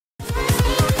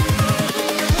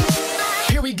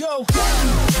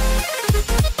go.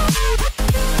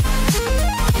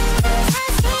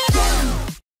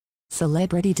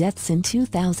 Celebrity deaths in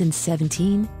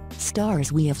 2017,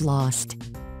 stars we have lost.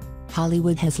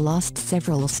 Hollywood has lost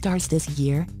several stars this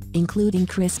year, including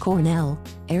Chris Cornell,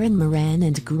 Erin Moran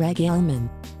and Greg Allman.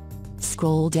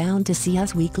 Scroll down to see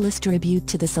Us Weekly's tribute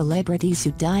to the celebrities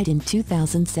who died in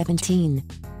 2017.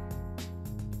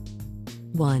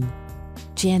 1.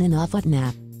 Jana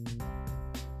Novotná.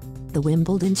 The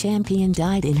Wimbledon champion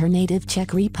died in her native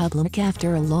Czech Republic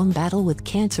after a long battle with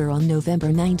cancer on November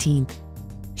 19.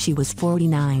 She was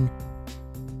 49.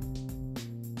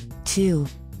 2.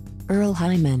 Earl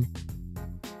Hyman.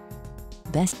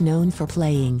 Best known for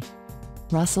playing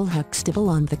Russell Huxtable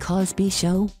on The Cosby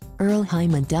Show, Earl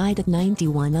Hyman died at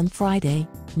 91 on Friday,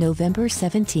 November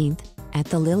 17, at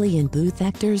the Lillian Booth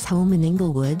Actors Home in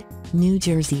Inglewood, New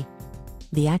Jersey.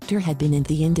 The actor had been in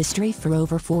the industry for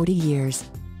over 40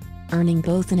 years, earning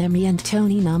both an Emmy and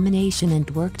Tony nomination, and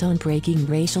worked on breaking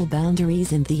racial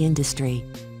boundaries in the industry.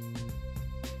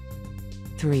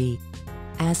 3.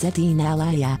 Azzedine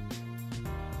Alaïa.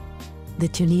 The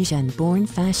Tunisian-born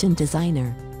fashion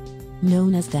designer,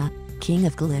 known as the King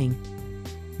of Gling,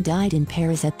 died in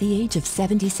Paris at the age of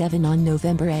 77 on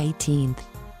November 18.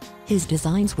 His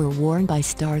designs were worn by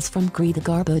stars from Greta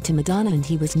Garbo to Madonna, and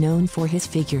he was known for his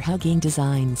figure-hugging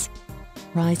designs.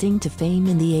 Rising to fame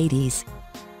in the 80s,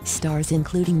 stars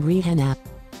including Rihanna,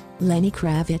 Lenny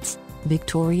Kravitz,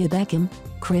 Victoria Beckham,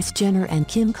 Kris Jenner and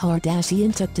Kim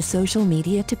Kardashian took to social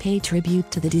media to pay tribute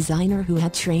to the designer who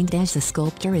had trained as a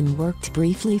sculptor and worked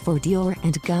briefly for Dior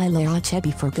and Guy Laroche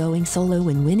before going solo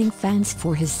and winning fans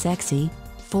for his sexy,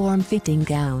 form-fitting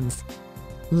gowns.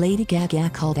 Lady Gaga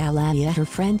called Alaïa her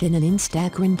friend in an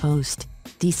Instagram post,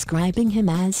 describing him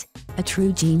as a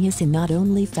true genius in not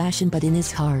only fashion but in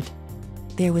his heart.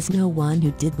 There was no one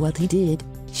who did what he did,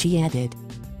 she added.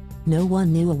 No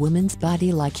one knew a woman's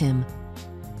body like him.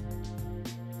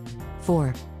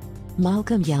 4.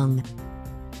 Malcolm Young.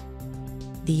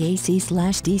 The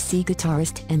AC/DC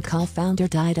guitarist and co-founder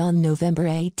died on November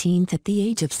 18 at the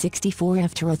age of 64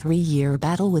 after a 3-year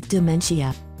battle with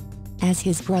dementia. As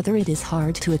his brother, it is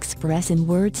hard to express in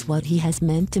words what he has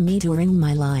meant to me during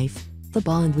my life. The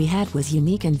bond we had was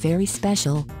unique and very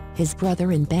special, his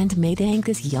brother and bandmate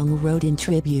Angus Young wrote in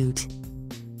tribute.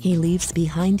 He leaves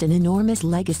behind an enormous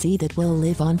legacy that will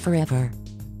live on forever.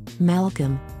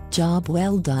 Malcolm, job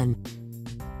well done.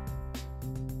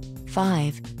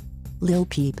 5. Lil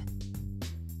Peep.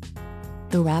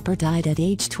 The rapper died at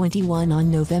age 21 on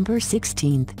November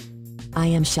 16. I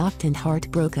am shocked and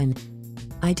heartbroken.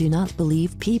 I do not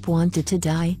believe Peep wanted to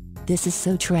die, this is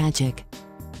so tragic.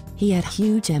 He had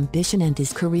huge ambition and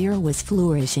his career was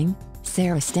flourishing,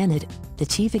 Sarah Stennett, the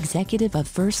chief executive of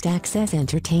First Access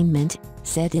Entertainment,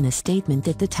 said in a statement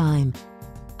at the time.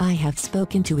 I have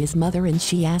spoken to his mother and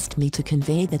she asked me to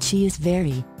convey that she is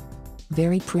very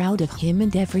proud of him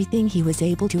and everything he was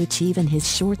able to achieve in his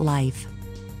short life.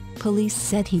 Police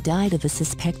said he died of a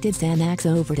suspected Xanax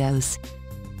overdose.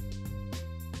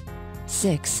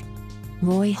 6.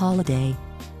 Roy Halladay.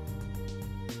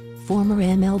 Former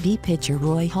MLB pitcher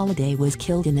Roy Halladay was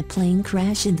killed in a plane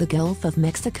crash in the Gulf of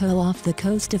Mexico off the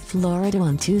coast of Florida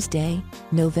on Tuesday,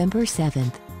 November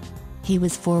 7. He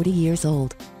was 40 years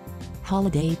old.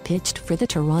 Halladay pitched for the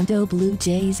Toronto Blue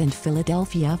Jays and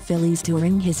Philadelphia Phillies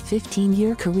during his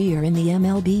 15-year career in the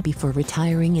MLB before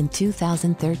retiring in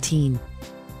 2013.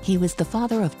 He was the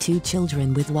father of 2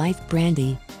 children with wife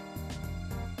Brandy.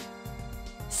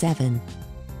 7.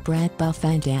 Brad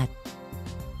Buffandat.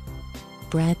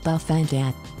 Brad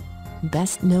Buffandat,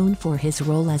 best known for his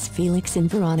role as Felix in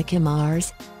Veronica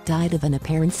Mars, died of an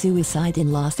apparent suicide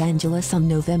in Los Angeles on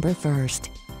November 1.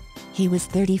 He was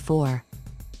 34.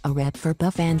 A rep for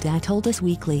Buffandat told Us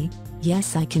Weekly,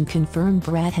 "Yes, I can confirm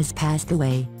Brad has passed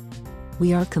away.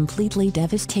 We are completely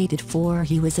devastated, for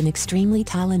he was an extremely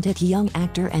talented young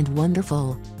actor and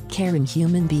wonderful, caring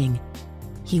human being.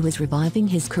 He was reviving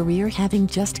his career, having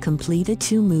just completed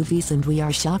 2 movies, and we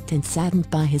are shocked and saddened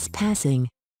by his passing.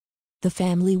 The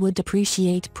family would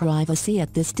appreciate privacy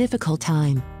at this difficult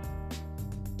time."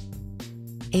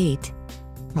 8.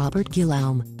 Robert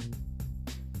Guillaume.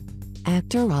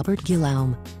 Actor Robert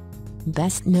Guillaume,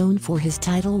 best known for his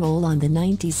title role on the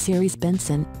 90s series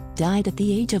Benson, died at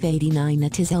the age of 89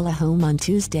 at his LA home on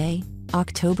Tuesday,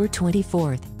 October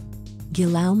 24.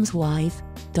 Guillaume's wife,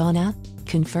 Donna,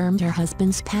 confirmed her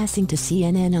husband's passing to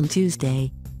CNN on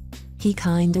Tuesday. "He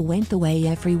kinda went the way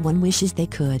everyone wishes they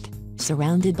could,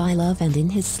 surrounded by love and in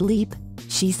his sleep,"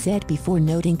 she said, before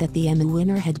noting that the Emmy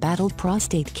winner had battled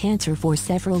prostate cancer for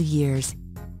several years.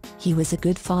 "He was a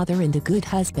good father and a good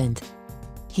husband.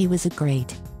 He was a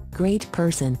great great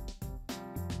person.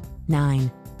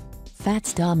 9.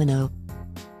 Fats Domino.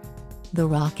 The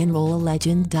rock and roll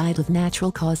legend died of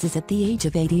natural causes at the age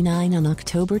of 89 on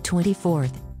October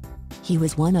 24th. He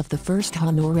was one of the first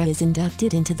honorees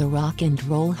inducted into the Rock and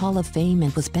Roll Hall of Fame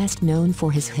and was best known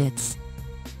for his hits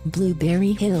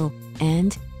Blueberry Hill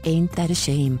and Ain't That a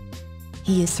Shame.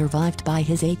 He is survived by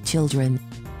his 8 children.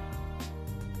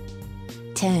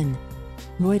 10.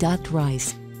 Roy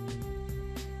Rice.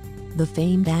 The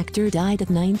famed actor died at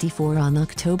 94 on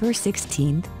October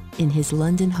 16th, in his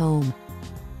London home.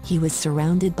 He was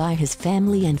surrounded by his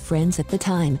family and friends at the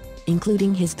time,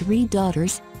 including his 3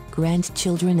 daughters,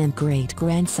 grandchildren and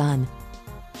great-grandson.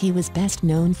 He was best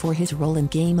known for his role in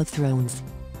Game of Thrones.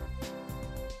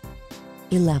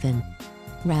 11.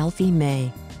 Ralphie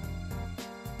May.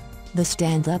 The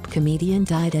stand-up comedian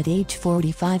died at age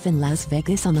 45 in Las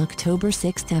Vegas on October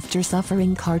 6 after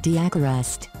suffering cardiac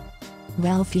arrest.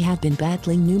 Ralphie had been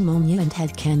battling pneumonia and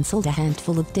had cancelled a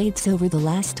handful of dates over the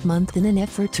last month in an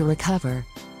effort to recover.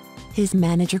 His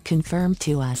manager confirmed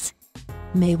to us.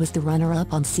 May was the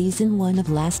runner-up on Season 1 of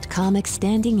Last Comic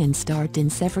Standing and starred in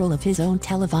several of his own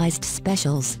televised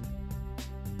specials.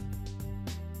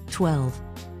 12.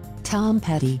 Tom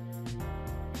Petty.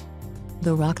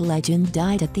 The rock legend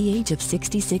died at the age of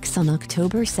 66 on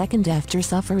October 2 after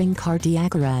suffering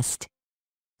cardiac arrest.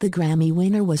 The Grammy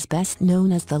winner was best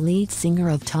known as the lead singer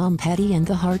of Tom Petty and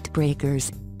the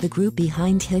Heartbreakers, the group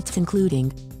behind hits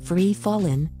including Free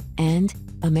Fallin' and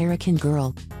American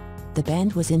Girl. The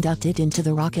band was inducted into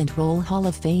the Rock and Roll Hall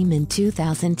of Fame in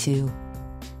 2002.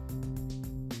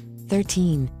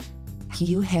 13.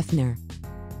 Hugh Hefner.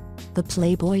 The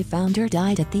Playboy founder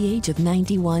died at the age of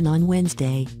 91 on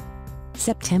Wednesday,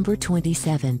 September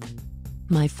 27.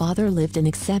 My father lived an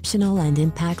exceptional and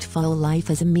impactful life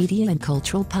as a media and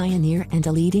cultural pioneer and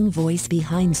a leading voice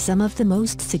behind some of the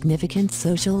most significant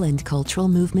social and cultural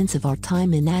movements of our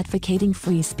time in advocating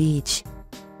free speech,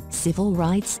 civil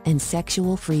rights and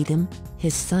sexual freedom,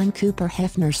 his son Cooper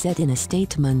Hefner said in a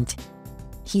statement.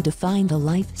 He defined a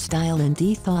lifestyle and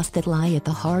ethos that lie at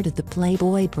the heart of the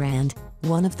Playboy brand,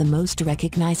 one of the most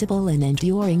recognizable and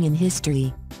enduring in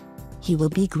history. He will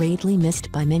be greatly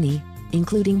missed by many,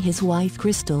 including his wife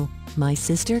Crystal, my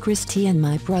sister Christy and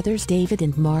my brothers David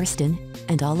and Marston,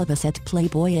 and all of us at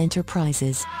Playboy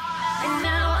Enterprises. And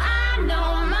now I know